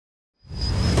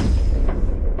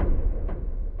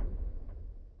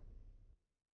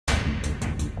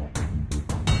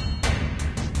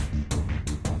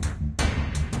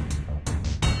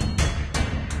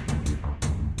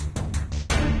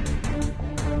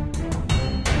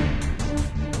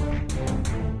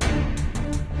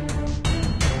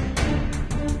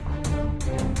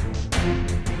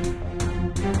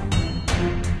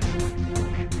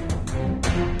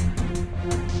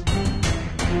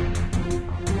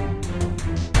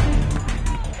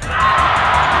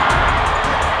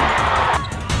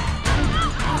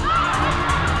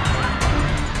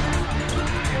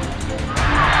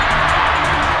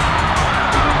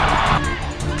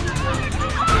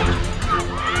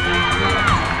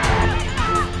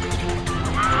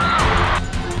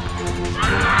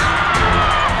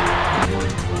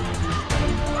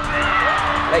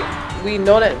we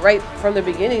know that right from the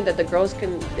beginning that the girls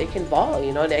can ball,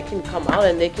 you know, they can come out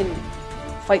and they can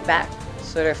fight back.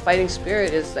 So their fighting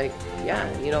spirit is like, yeah,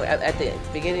 you know, at the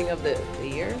beginning of the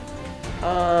year.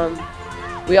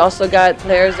 We also got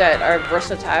players that are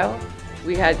versatile.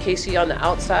 We had Casey on the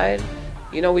outside.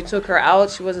 You know, we took her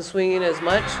out. She wasn't swinging as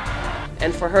much.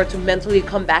 And for her to mentally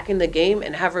come back in the game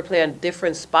and have her play on a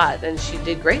different spot, and she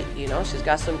did great, you know. She's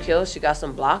got some kills. She got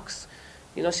some blocks.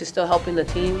 You know, she's still helping the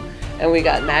team. And we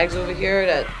got Mags over here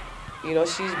that, you know,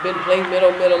 she's been playing middle,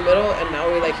 and now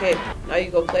we're like, hey, now you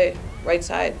go play right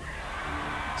side.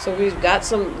 So we've got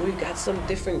some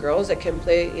different girls that can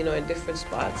play, you know, in different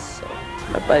spots. So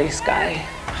my buddy Sky,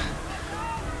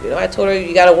 you know, I told her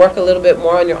you got to work a little bit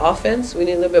more on your offense. We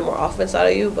need a little bit more offense out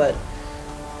of you, but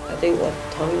I think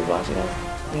how many blocks you got?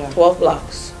 Yeah. 12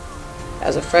 blocks.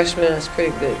 As a freshman, that's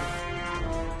pretty good.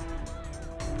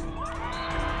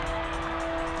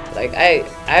 Like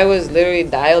I was literally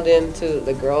dialed into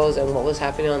the girls and what was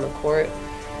happening on the court.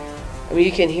 I mean,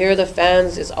 you can hear the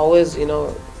fans. It's always, you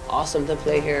know, awesome to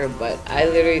play here, but I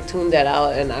literally tuned that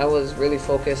out and I was really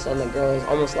focused on the girls.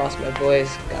 Almost lost my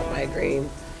voice, got migraine,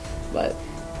 but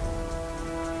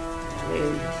I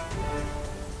mean,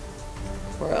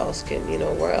 where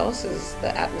else is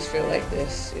the atmosphere like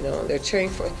this? You know, they're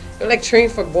like cheering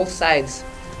for both sides.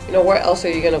 You know, where else are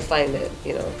you gonna find it?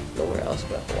 You know, nowhere else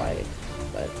but Hawaii.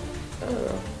 But I don't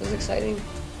know, it was exciting.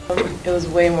 It was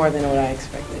way more than what I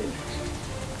expected.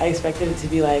 I expected it to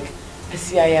be like a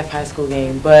CIF high school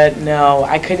game, but no,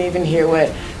 I couldn't even hear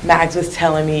what Max was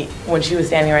telling me when she was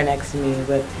standing right next to me,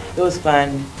 but it was fun.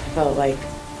 I felt like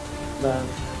love.